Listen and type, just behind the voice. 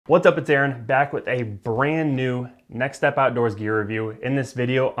What's up, it's Aaron, back with a brand new Next Step Outdoors gear review. In this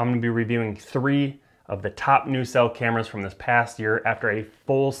video, I'm gonna be reviewing 3 of the top new cell cameras from this past year after a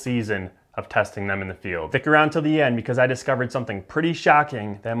full season of testing them in the field. Stick around till the end because I discovered something pretty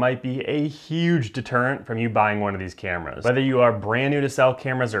shocking that might be a huge deterrent from you buying one of these cameras. Whether you are brand new to cell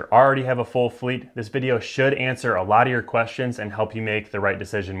cameras or already have a full fleet, this video should answer a lot of your questions and help you make the right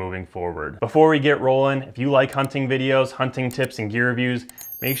decision moving forward. Before we get rolling, if you like hunting videos, hunting tips, and gear reviews,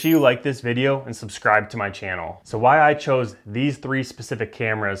 make sure you like this video and subscribe to my channel. So why I chose these 3 specific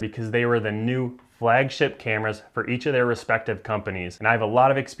cameras, because they were the new flagship cameras for each of their respective companies. And I have a lot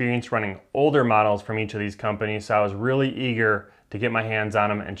of experience running older models from each of these companies, so I was really eager to get my hands on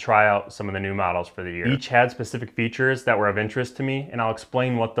them and try out some of the new models for the year. Each had specific features that were of interest to me, and I'll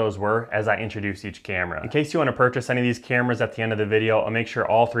explain what those were as I introduce each camera. In case you want to purchase any of these cameras at the end of the video, I'll make sure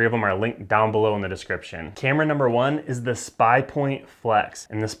all 3 of them are linked down below in the description. Camera number 1 is the Spypoint Flex,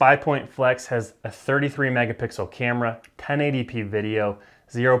 and the Spypoint Flex has a 33 megapixel camera, 1080p video,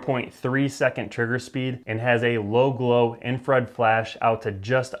 0.3 second trigger speed, and has a low glow infrared flash out to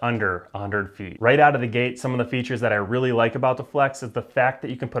just under 100 feet. Right out of the gate, some of the features that I really like about the Flex is the fact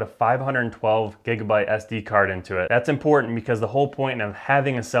that you can put a 512 gigabyte SD card into it. That's important because the whole point of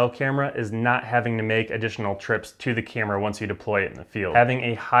having a cell camera is not having to make additional trips to the camera once you deploy it in the field. Having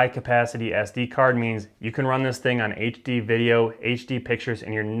a high capacity SD card means you can run this thing on HD video, HD pictures,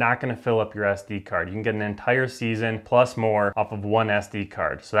 and you're not gonna fill up your SD card. You can get an entire season plus more off of one SD card.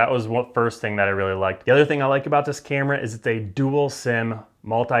 So that was what first thing that I really liked. The other thing I like about this camera is it's a dual SIM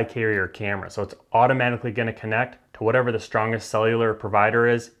multi-carrier camera. So it's automatically gonna connect to whatever the strongest cellular provider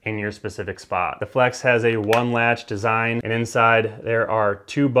is in your specific spot. The Flex has a 1 latch design, and inside there are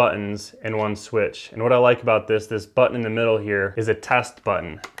 2 buttons and 1 switch. And what I like about this button in the middle here is a test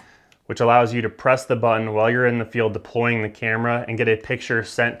button, which allows you to press the button while you're in the field deploying the camera and get a picture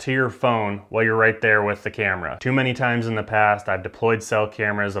sent to your phone while you're right there with the camera. Too many times in the past, I've deployed cell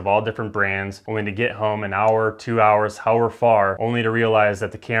cameras of all different brands, only to get home an hour, 2 hours, however far, only to realize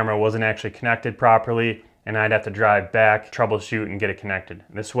that the camera wasn't actually connected properly, and I'd have to drive back, troubleshoot, and get it connected.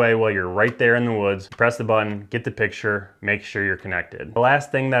 This way, while you're right there in the woods, press the button, get the picture, make sure you're connected. The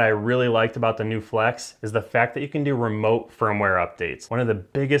last thing that I really liked about the new Flex is the fact that you can do remote firmware updates. One of the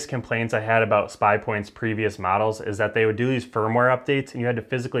biggest complaints I had about Spypoint's previous models is that they would do these firmware updates and you had to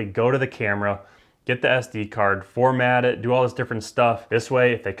physically go to the camera, get the SD card, format it, do all this different stuff. This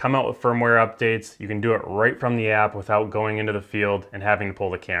way, if they come out with firmware updates, you can do it right from the app without going into the field and having to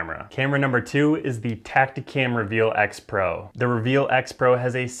pull the camera. Camera number 2 is the Tactacam Reveal X Pro. The Reveal X Pro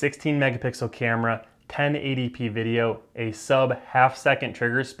has a 16 megapixel camera, 1080p video, a sub half-second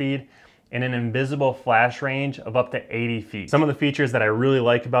trigger speed, and an invisible flash range of up to 80 feet. Some of the features that I really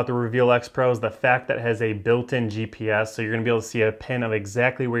like about the Reveal X Pro is the fact that it has a built-in GPS, so you're gonna be able to see a pin of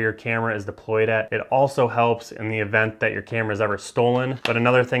exactly where your camera is deployed at. It also helps in the event that your camera is ever stolen. But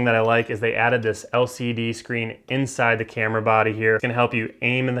another thing that I like is they added this LCD screen inside the camera body here. It's gonna help you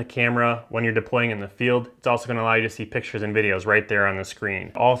aim in the camera when you're deploying in the field. It's also gonna allow you to see pictures and videos right there on the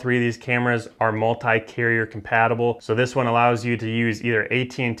screen. All 3 of these cameras are multi-carrier compatible, so this one allows you to use either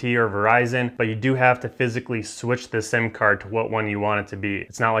AT&T or Verizon, but you do have to physically switch the SIM card to what one you want it to be.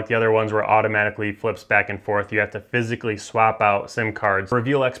 It's not like the other ones where it automatically flips back and forth. You have to physically swap out SIM cards.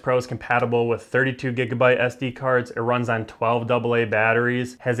 Reveal X Pro is compatible with 32 gigabyte SD cards. It runs on 12 AA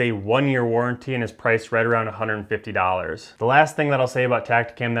batteries, has a 1-year warranty, and is priced right around $150. The last thing that I'll say about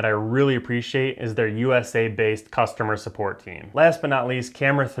Tactacam that I really appreciate is their USA-based customer support team. Last but not least,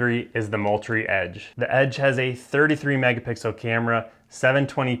 camera 3 is the Moultrie Edge. The Edge has a 33 megapixel camera,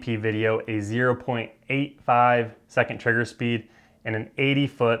 720p video, a 0.85 second trigger speed, and an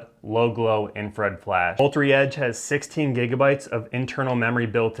 80-foot low-glow infrared flash. Moultrie Edge has 16 gigabytes of internal memory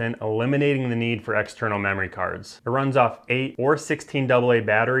built in, eliminating the need for external memory cards. It runs off 8 or 16 AA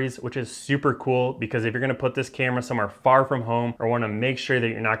batteries, which is super cool because if you're gonna put this camera somewhere far from home or wanna make sure that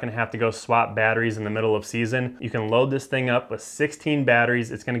you're not gonna have to go swap batteries in the middle of season, you can load this thing up with 16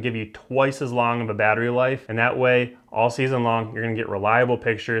 batteries. It's gonna give you twice as long of a battery life, and that way, all season long, you're gonna get reliable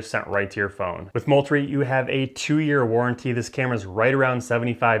pictures sent right to your phone. With Moultrie, you have a 2-year warranty. This camera's right around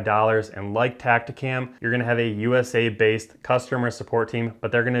 $75, and like Tactacam, you're gonna have a USA-based customer support team,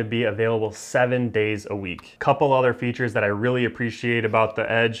 but they're gonna be available 7 days a week. Couple other features that I really appreciate about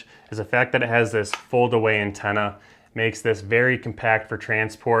the Edge is the fact that it has this fold-away antenna. Makes this very compact for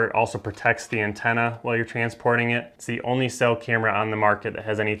transport, also protects the antenna while you're transporting it. It's the only cell camera on the market that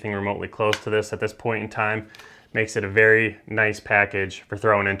has anything remotely close to this at this point in time. makes it a very nice package for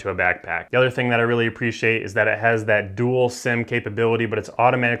throwing into a backpack. The other thing that I really appreciate is that it has that dual SIM capability, but it's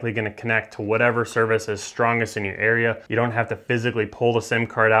automatically going to connect to whatever service is strongest in your area. You don't have to physically pull the SIM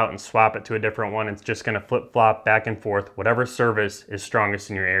card out and swap it to a different one. It's just going to flip-flop back and forth, whatever service is strongest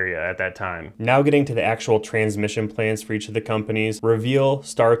in your area at that time. Now getting to the actual transmission plans for each of the companies. Reveal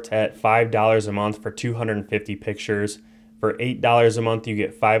starts at $5 a month for 250 pictures. For $8 a month, you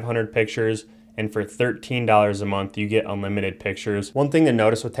get 500 pictures. And for $13 a month, you get unlimited pictures. One thing to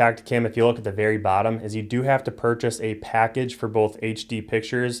notice with Tactacam, if you look at the very bottom, is you do have to purchase a package for both HD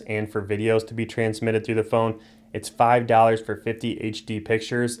pictures and for videos to be transmitted through the phone. It's $5 for 50 HD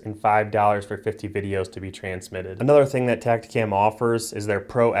pictures and $5 for 50 videos to be transmitted. Another thing that Tactacam offers is their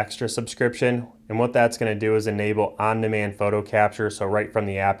Pro Extra subscription. And what that's going to do is enable on-demand photo capture. So right from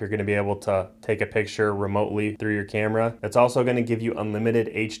the app, you're going to be able to take a picture remotely through your camera. It's also going to give you unlimited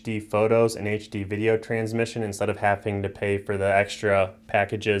HD photos and HD video transmission instead of having to pay for the extra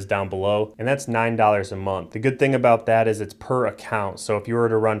packages down below. And that's $9 a month. The good thing about that is it's per account. So if you were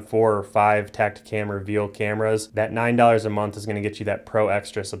to run 4 or 5 Tactacam Reveal cameras, that $9 a month is going to get you that Pro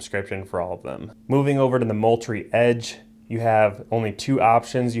Extra subscription for all of them. Moving over to the Moultrie Edge, you have only 2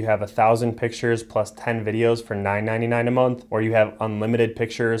 options. You have 1,000 pictures plus 10 videos for $9.99 a month, or you have unlimited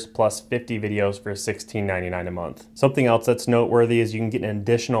pictures plus 50 videos for $16.99 a month. Something else that's noteworthy is you can get an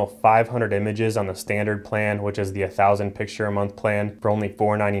additional 500 images on the standard plan, which is the 1,000 picture a month plan, for only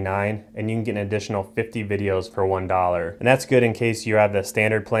 $4.99, and you can get an additional 50 videos for $1. And that's good in case you have the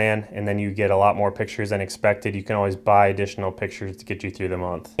standard plan and then you get a lot more pictures than expected. You can always buy additional pictures to get you through the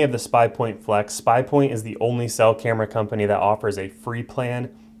month. We have the Spypoint Flex. Spypoint is the only cell camera company that offers a free plan.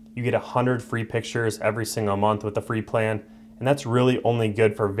 You get 100 free pictures every single month with the free plan, and that's really only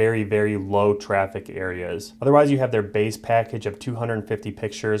good for very, very low traffic areas. Otherwise, you have their base package of 250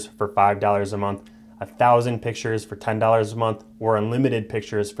 pictures for $5 a month, 1,000 pictures for $10 a month, or unlimited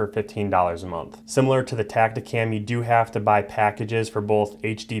pictures for $15 a month. Similar to the Tactacam, you do have to buy packages for both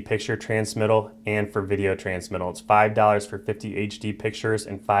HD picture transmittal and for video transmittal. It's $5 for 50 HD pictures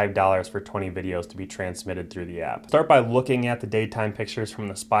and $5 for 20 videos to be transmitted through the app. Start by looking at the daytime pictures from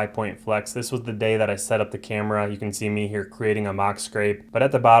the Spypoint Flex. This was the day that I set up the camera. You can see me here creating a mock scrape, but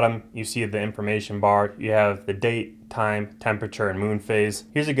at the bottom, you see the information bar. You have the date, time, temperature, and moon phase.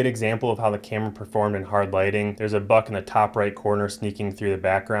 Here's a good example of how the camera performed in hard lighting. There's a buck in the top right corner sneaking through the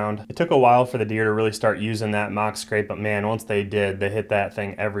background. It took a while for the deer to really start using that mock scrape, but man, once they did, they hit that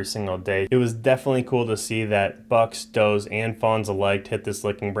thing every single day. It was definitely cool to see that bucks, does, and fawns alike hit this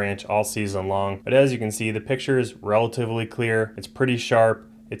licking branch all season long. But as you can see, the picture is relatively clear. It's pretty sharp.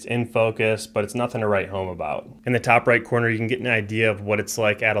 It's in focus, but it's nothing to write home about. In the top right corner, you can get an idea of what it's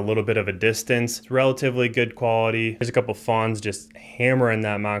like at a little bit of a distance. It's relatively good quality. There's a couple fawns just hammering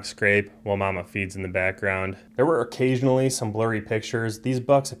that mock scrape while mama feeds in the background. There were occasionally some blurry pictures. These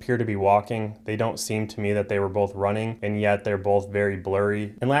bucks appear to be walking. They don't seem to me that they were both running, and yet they're both very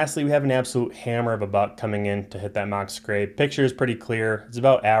blurry. And lastly, we have an absolute hammer of a buck coming in to hit that mock scrape. Picture is pretty clear. It's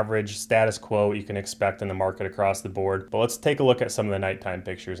about average, status quo, what you can expect in the market across the board. But let's take a look at some of the nighttime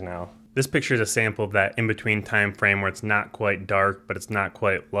pictures now. This picture is a sample of that in-between time frame where it's not quite dark, but it's not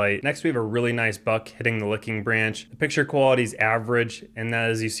quite light. Next, we have a really nice buck hitting the licking branch. The picture quality is average, and that,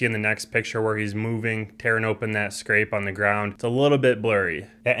 as you see in the next picture where he's moving, tearing open that scrape on the ground, it's a little bit blurry.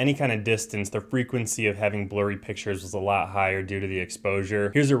 At any kind of distance, the frequency of having blurry pictures was a lot higher due to the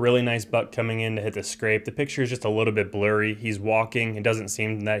exposure. Here's a really nice buck coming in to hit the scrape. The picture is just a little bit blurry. He's walking. It doesn't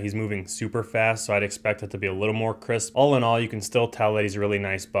seem that he's moving super fast, so I'd expect it to be a little more crisp. All in all, you can still tell that he's a really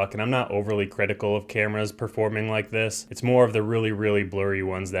nice buck, and I'm not overly critical of cameras performing like this. It's more of the really, really blurry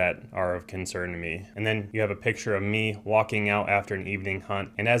ones that are of concern to me. And then you have a picture of me walking out after an evening hunt.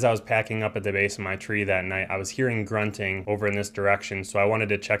 And as I was packing up at the base of my tree that night, I was hearing grunting over in this direction. So I wanted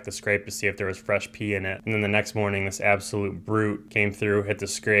to check the scrape to see if there was fresh pee in it. And then the next morning, this absolute brute came through, hit the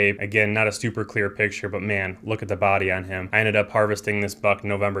scrape. Again, not a super clear picture, but man, look at the body on him. I ended up harvesting this buck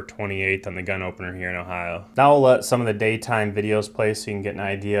November 28th on the gun opener here in Ohio. Now I'll let some of the daytime videos play so you can get an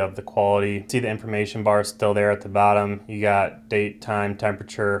idea of the quality. See the information bar still there at the bottom. You got date, time,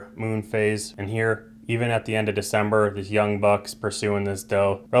 temperature, moon phase, and here, even at the end of December, this young buck's pursuing this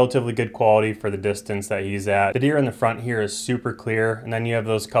doe. Relatively good quality for the distance that he's at. The deer in the front here is super clear, and then you have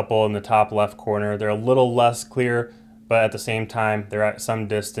those couple in the top left corner. They're a little less clear, but at the same time, they're at some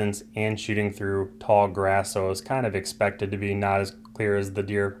distance and shooting through tall grass, so it's kind of expected to be not as clear as the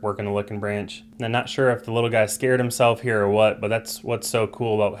deer working the licking branch. And I'm not sure if the little guy scared himself here or what, but that's what's so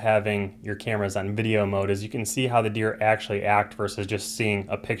cool about having your cameras on video mode, is you can see how the deer actually act versus just seeing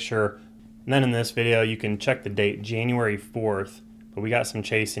a picture. And then in this video, you can check the date, January 4th, but we got some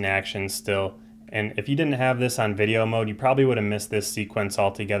chasing action still. And if you didn't have this on video mode, you probably would have missed this sequence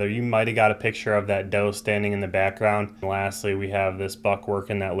altogether. You might have got a picture of that doe standing in the background. And lastly, we have this buck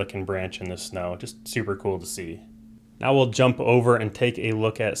working that licking branch in the snow. Just super cool to see. Now we'll jump over and take a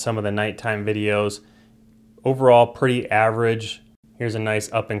look at some of the nighttime videos. Overall, pretty average. Here's a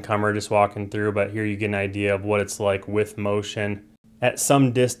nice up-and-comer just walking through, but here you get an idea of what it's like with motion. At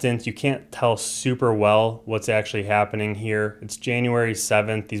some distance, you can't tell super well what's actually happening here. It's January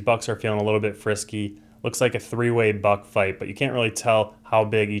 7th. These bucks are feeling a little bit frisky. Looks like a three-way buck fight, but you can't really tell how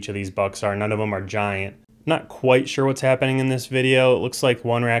big each of these bucks are. None of them are giant. Not quite sure what's happening in this video. It looks like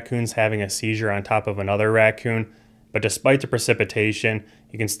one raccoon's having a seizure on top of another raccoon. But despite the precipitation,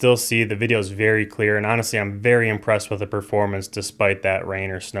 you can still see the video is very clear, and honestly I'm very impressed with the performance despite that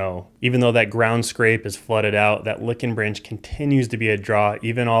rain or snow. Even though that ground scrape is flooded out, that licking branch continues to be a draw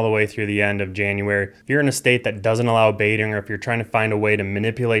even all the way through the end of January. If you're in a state that doesn't allow baiting, or if you're trying to find a way to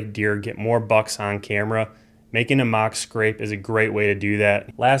manipulate deer, get more bucks on camera, making a mock scrape is a great way to do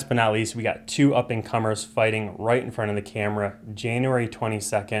that. Last but not least, we got two up-and-comers fighting right in front of the camera, January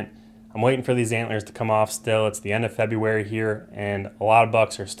 22nd. I'm waiting for these antlers to come off still. It's the end of February here, and a lot of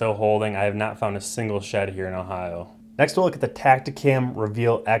bucks are still holding. I have not found a single shed here in Ohio. Next, we'll look at the Tactacam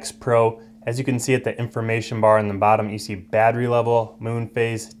Reveal X Pro. As you can see at the information bar in the bottom, you see battery level, moon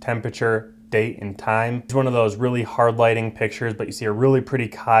phase, temperature, date, and time. It's one of those really hard lighting pictures, but you see a really pretty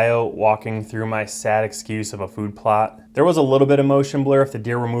coyote walking through my sad excuse of a food plot. There was a little bit of motion blur if the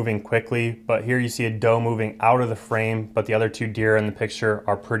deer were moving quickly, but here you see a doe moving out of the frame, but the other two deer in the picture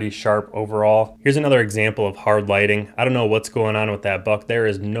are pretty sharp overall. Here's another example of hard lighting. I don't know what's going on with that buck. There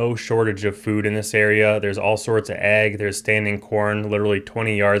is no shortage of food in this area. There's all sorts of ag. There's standing corn literally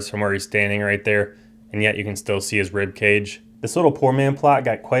 20 yards from where he's standing right there, and yet you can still see his rib cage. This little poor man plot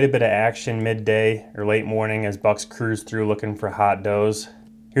got quite a bit of action midday or late morning as bucks cruised through looking for hot does.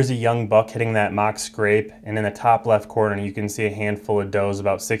 Here's a young buck hitting that mock scrape, and in the top left corner you can see a handful of does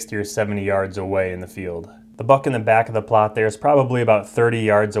about 60 or 70 yards away in the field. The buck in the back of the plot there is probably about 30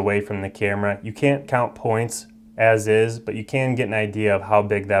 yards away from the camera. You can't count points as is, but you can get an idea of how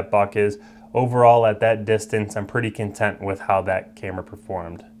big that buck is. Overall, at that distance, I'm pretty content with how that camera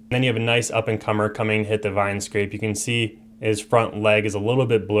performed. And then you have a nice up-and-comer coming to hit the vine scrape. You can see his front leg is a little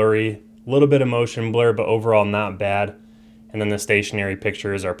bit blurry, a little bit of motion blur, but overall not bad. And then the stationary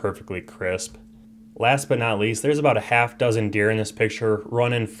pictures are perfectly crisp. Last but not least, there's about a half dozen deer in this picture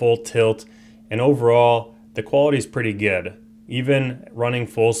running full tilt, and overall the quality is pretty good. Even running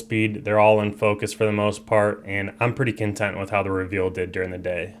full speed, they're all in focus for the most part, and I'm pretty content with how the reveal did during the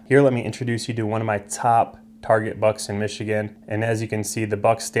day. Here, let me introduce you to one of my top target bucks in Michigan, and as you can see, the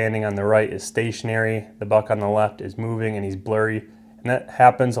buck standing on the right is stationary, the buck on the left is moving and he's blurry, and that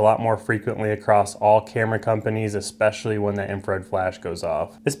happens a lot more frequently across all camera companies, especially when the infrared flash goes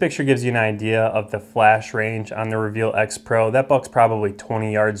off. This picture gives you an idea of the flash range on the Reveal X Pro. That buck's probably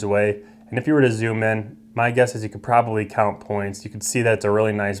 20 yards away, and if you were to zoom in, my guess is you could probably count points. You could see that it's a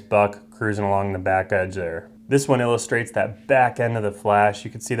really nice buck cruising along the back edge there. This one illustrates that back end of the flash.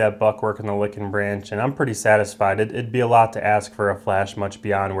 You can see that buck working the licking branch, and I'm pretty satisfied. It'd be a lot to ask for a flash much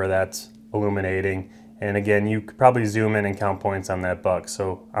beyond where that's illuminating. And again, you could probably zoom in and count points on that buck,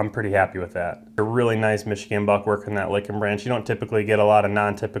 so I'm pretty happy with that. A really nice Michigan buck working that licking branch. You don't typically get a lot of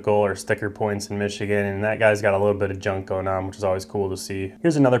non-typical or sticker points in Michigan, and that guy's got a little bit of junk going on, which is always cool to see.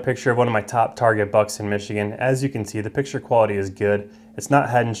 Here's another picture of one of my top target bucks in Michigan. As you can see, the picture quality is good. It's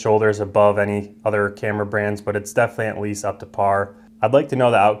not head and shoulders above any other camera brands, but it's definitely at least up to par. I'd like to know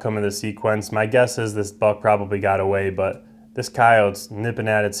the outcome of the sequence. My guess is this buck probably got away, but this coyote's nipping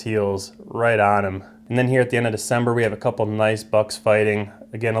at its heels right on him. And then here at the end of December, we have a couple nice bucks fighting.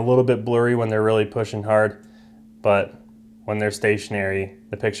 Again, a little bit blurry when they're really pushing hard, but when they're stationary,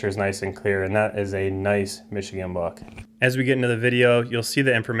 the picture is nice and clear, and that is a nice Michigan buck. As we get into the video, you'll see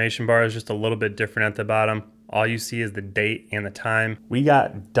the information bar is just a little bit different at the bottom. All you see is the date and the time. We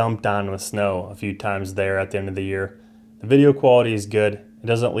got dumped on with snow a few times there at the end of the year. The video quality is good. It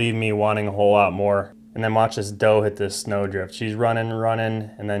doesn't leave me wanting a whole lot more. And then watch this doe hit this snowdrift. She's running,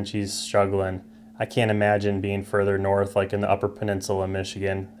 and then she's struggling. I can't imagine being further north, like in the upper peninsula of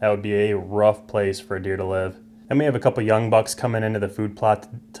Michigan. That would be a rough place for a deer to live. And we have a couple young bucks coming into the food plot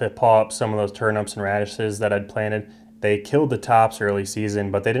to paw up some of those turnips and radishes that I'd planted. They killed the tops early season,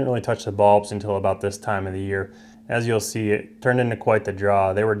 but they didn't really touch the bulbs until about this time of the year. As you'll see, it turned into quite the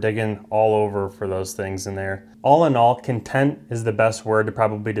draw. They were digging all over for those things in there. All in all, content is the best word to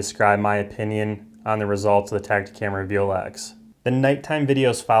probably describe my opinion on the results of the Tactacam Reveal X. The nighttime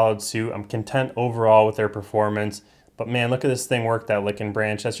videos followed suit. I'm content overall with their performance, But man, look at this thing work, that licking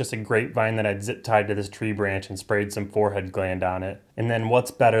branch. That's just a grapevine that I'd zip tied to this tree branch and sprayed some forehead gland on it. And then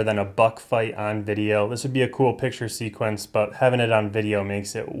what's better than a buck fight on video? This would be a cool picture sequence, but having it on video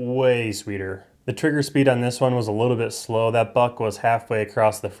makes it way sweeter. The trigger speed on this one was a little bit slow. That buck was halfway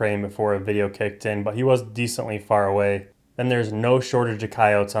across the frame before a video kicked in, but he was decently far away. Then there's no shortage of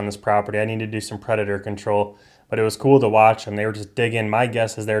coyotes on this property. I need to do some predator control, but it was cool to watch them. They were just digging. My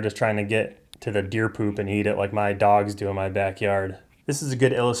guess is they were just trying to get to the deer poop and eat it like my dogs do in my backyard. This is a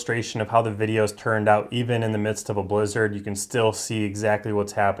good illustration of how the videos turned out. Even in the midst of a blizzard, you can still see exactly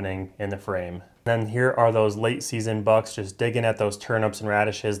what's happening in the frame. Then here are those late season bucks just digging at those turnips and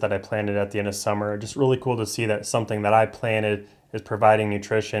radishes that I planted at the end of summer. Just really cool to see that something that I planted is providing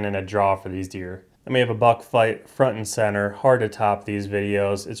nutrition and a draw for these deer. Then we have a buck fight front and center. Hard to top these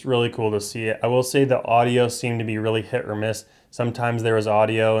videos. It's really cool to see it. I will say the audio seemed to be really hit or miss. Sometimes there was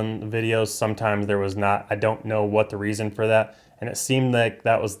audio in the videos, sometimes there was not. I don't know what the reason for that. And it seemed like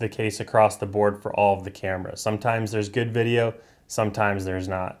that was the case across the board for all of the cameras. Sometimes there's good video, sometimes there's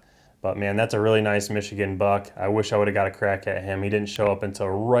not. But man, that's a really nice Michigan buck. I wish I would have got a crack at him. He didn't show up until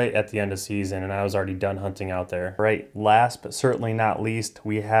right at the end of season and I was already done hunting out there. Right, last but certainly not least,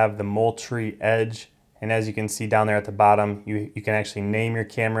 we have the Moultrie Edge. And as you can see down there at the bottom, you can actually name your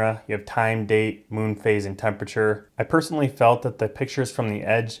camera. You have time, date, moon phase, and temperature. I personally felt that the pictures from the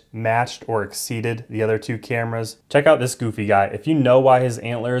Edge matched or exceeded the other two cameras. Check out this goofy guy. If you know why his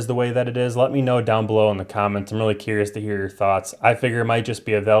antler is the way that it is, let me know down below in the comments. I'm really curious to hear your thoughts. I figure it might just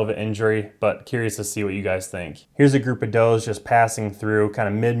be a velvet injury, but curious to see what you guys think. Here's a group of does just passing through, kind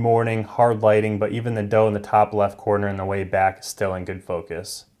of mid-morning, hard lighting, but even the doe in the top left corner and the way back is still in good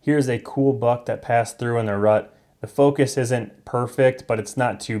focus. Here's a cool buck that passed through in the rut. The focus isn't perfect, but it's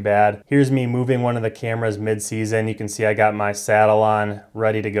not too bad. Here's me moving one of the cameras mid-season. You can see I got my saddle on,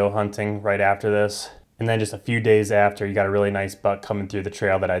 ready to go hunting right after this. And then just a few days after, you got a really nice buck coming through the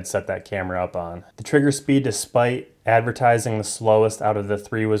trail that I'd set that camera up on. The trigger speed, despite advertising the slowest out of the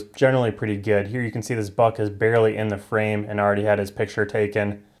three, was generally pretty good. Here you can see this buck is barely in the frame and already had his picture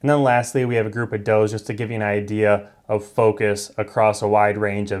taken. And then lastly, we have a group of does just to give you an idea of focus across a wide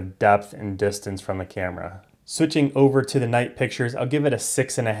range of depth and distance from the camera. Switching over to the night pictures, I'll give it a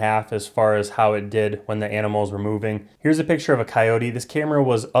 6.5 as far as how it did when the animals were moving. Here's a picture of a coyote. This camera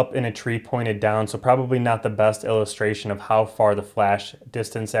was up in a tree pointed down, so probably not the best illustration of how far the flash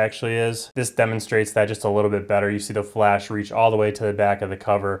distance actually is. This demonstrates that just a little bit better. You see the flash reach all the way to the back of the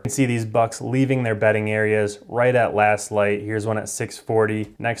cover. You can see these bucks leaving their bedding areas right at last light. Here's one at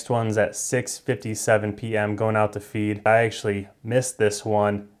 6:40. Next one's at 6:57 p.m. going out to feed. I actually missed this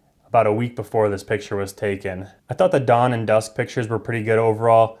one about a week before this picture was taken. I thought the dawn and dusk pictures were pretty good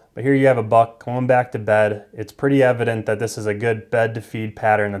overall, but here you have a buck going back to bed. It's pretty evident that this is a good bed to feed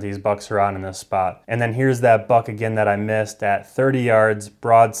pattern that these bucks are on in this spot. And then here's that buck again that I missed at 30 yards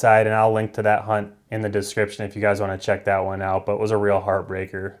broadside, and I'll link to that hunt in the description if you guys want to check that one out, but it was a real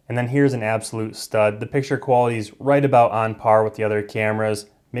heartbreaker. And then here's an absolute stud. The picture quality is right about on par with the other cameras.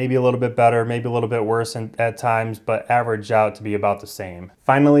 Maybe a little bit better, maybe a little bit worse at times, but average out to be about the same.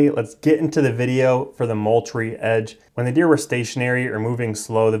 Finally, let's get into the video for the Moultrie Edge. When the deer were stationary or moving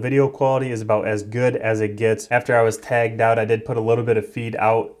slow, the video quality is about as good as it gets. After I was tagged out, I did put a little bit of feed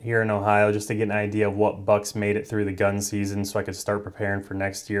out here in Ohio just to get an idea of what bucks made it through the gun season so I could start preparing for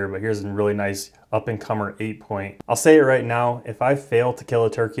next year. But here's a really nice up-and-comer 8-point. I'll say it right now, if I fail to kill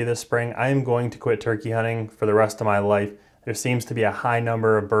a turkey this spring, I am going to quit turkey hunting for the rest of my life. There seems to be a high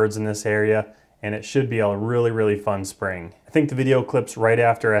number of birds in this area, and it should be a really, really fun spring. I think the video clips right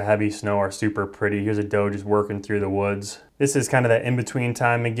after a heavy snow are super pretty. Here's a doe just working through the woods. This is kind of that in-between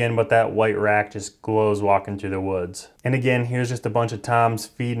time again, but that white rack just glows walking through the woods. And again, here's just a bunch of toms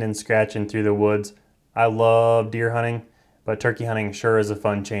feeding and scratching through the woods. I love deer hunting, but turkey hunting sure is a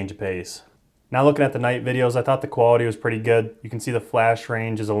fun change of pace. Now looking at the night videos, I thought the quality was pretty good. You can see the flash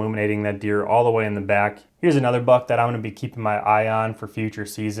range is illuminating that deer all the way in the back. Here's another buck that I'm going to be keeping my eye on for future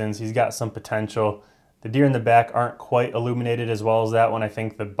seasons. He's got some potential. The deer in the back aren't quite illuminated as well as that one. I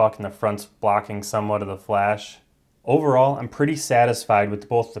think the buck in the front's blocking somewhat of the flash. Overall, I'm pretty satisfied with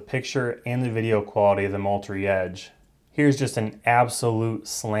both the picture and the video quality of the Moultrie Edge. Here's just an absolute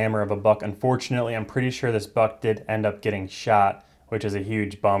slammer of a buck. Unfortunately, I'm pretty sure this buck did end up getting shot, which is a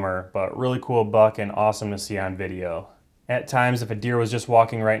huge bummer, but really cool buck and awesome to see on video. At times, if a deer was just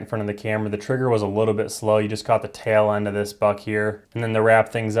walking right in front of the camera, the trigger was a little bit slow. You just caught the tail end of this buck here. And then to wrap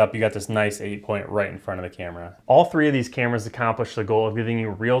things up, you got this nice 8-point right in front of the camera. All three of these cameras accomplish the goal of giving you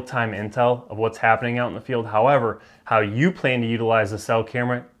real-time intel of what's happening out in the field. However, how you plan to utilize the cell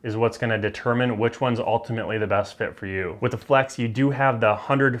camera is what's going to determine which one's ultimately the best fit for you. With the Flex, you do have the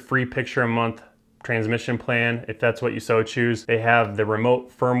 100 free picture a month transmission plan if that's what you so choose. They have the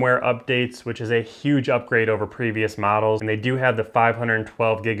remote firmware updates, which is a huge upgrade over previous models. And they do have the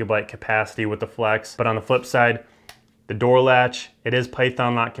 512 gigabyte capacity with the Flex. But on the flip side, the door latch, it is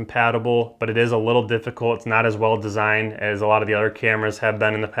Python lock compatible, but it is a little difficult. It's not as well designed as a lot of the other cameras have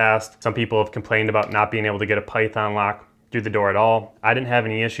been in the past. Some people have complained about not being able to get a Python lock through the door at all. I didn't have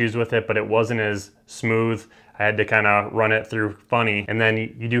any issues with it, but it wasn't as smooth. I had to kind of run it through funny. And then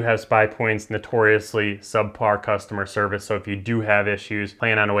you do have Spypoint's notoriously subpar customer service. So if you do have issues,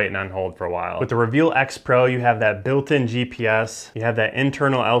 plan on waiting on hold for a while. With the Reveal X Pro, you have that built-in GPS, you have that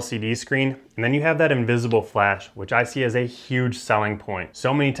internal LCD screen, and then you have that invisible flash, which I see as a huge selling point.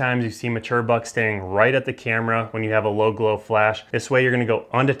 So many times you see mature bucks staying right at the camera when you have a low glow flash. This way you're gonna go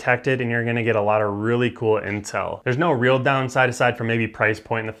undetected and you're gonna get a lot of really cool intel. There's no real downside aside from maybe price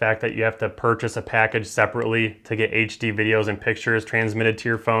point and the fact that you have to purchase a package separately to get HD videos and pictures transmitted to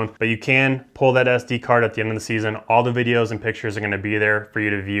your phone, but you can pull that SD card at the end of the season. All the videos and pictures are gonna be there for you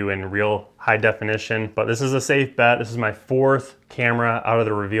to view in real high definition. But this is a safe bet. This is my 4th camera out of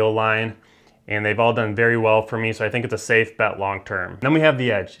the Reveal line, and they've all done very well for me, so I think it's a safe bet long term. Then we have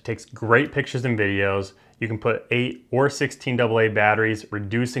the Edge. It takes great pictures and videos. You can put 8 or 16 AA batteries,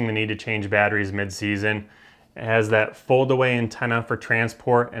 reducing the need to change batteries mid-season. It has that fold-away antenna for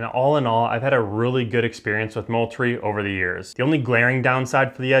transport, and all in all, I've had a really good experience with Moultrie over the years. The only glaring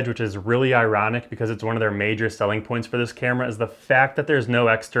downside for the Edge, which is really ironic because it's one of their major selling points for this camera, is the fact that there's no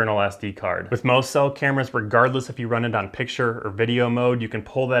external SD card. With most cell cameras, regardless if you run it on picture or video mode, you can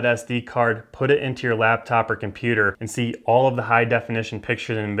pull that SD card, put it into your laptop or computer, and see all of the high-definition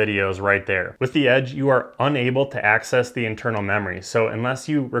pictures and videos right there. With the Edge, you are unable to access the internal memory, so unless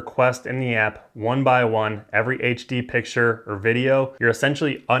you request in the app one by one every HD picture or video, you're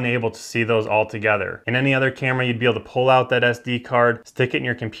essentially unable to see those all together. In any other camera, you'd be able to pull out that SD card, stick it in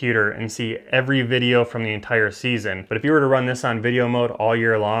your computer, and see every video from the entire season. But if you were to run this on video mode all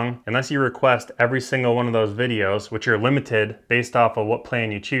year long, unless you request every single one of those videos, which are limited based off of what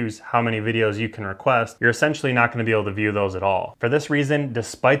plan you choose, how many videos you can request, you're essentially not going to be able to view those at all. For this reason,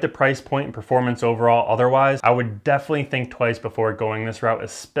 despite the price point and performance overall otherwise, I would definitely think twice before going this route,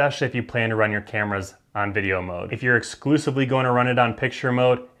 especially if you plan to run your cameras on video mode. If you're exclusively going to run it on picture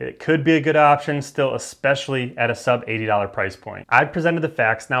mode, it could be a good option still, especially at a sub $80 price point. I've presented the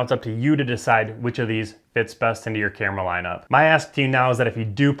facts, now it's up to you to decide which of these fits best into your camera lineup. My ask to you now is that if you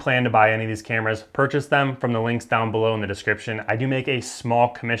do plan to buy any of these cameras, purchase them from the links down below in the description. I do make a small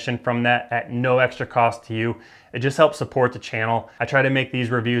commission from that at no extra cost to you. It just helps support the channel. I try to make these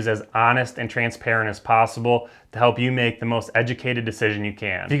reviews as honest and transparent as possible to help you make the most educated decision you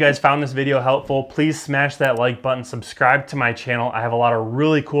can. If you guys found this video helpful, please smash that like button, subscribe to my channel. I have a lot of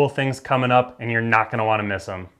really cool things coming up and you're not gonna wanna miss them.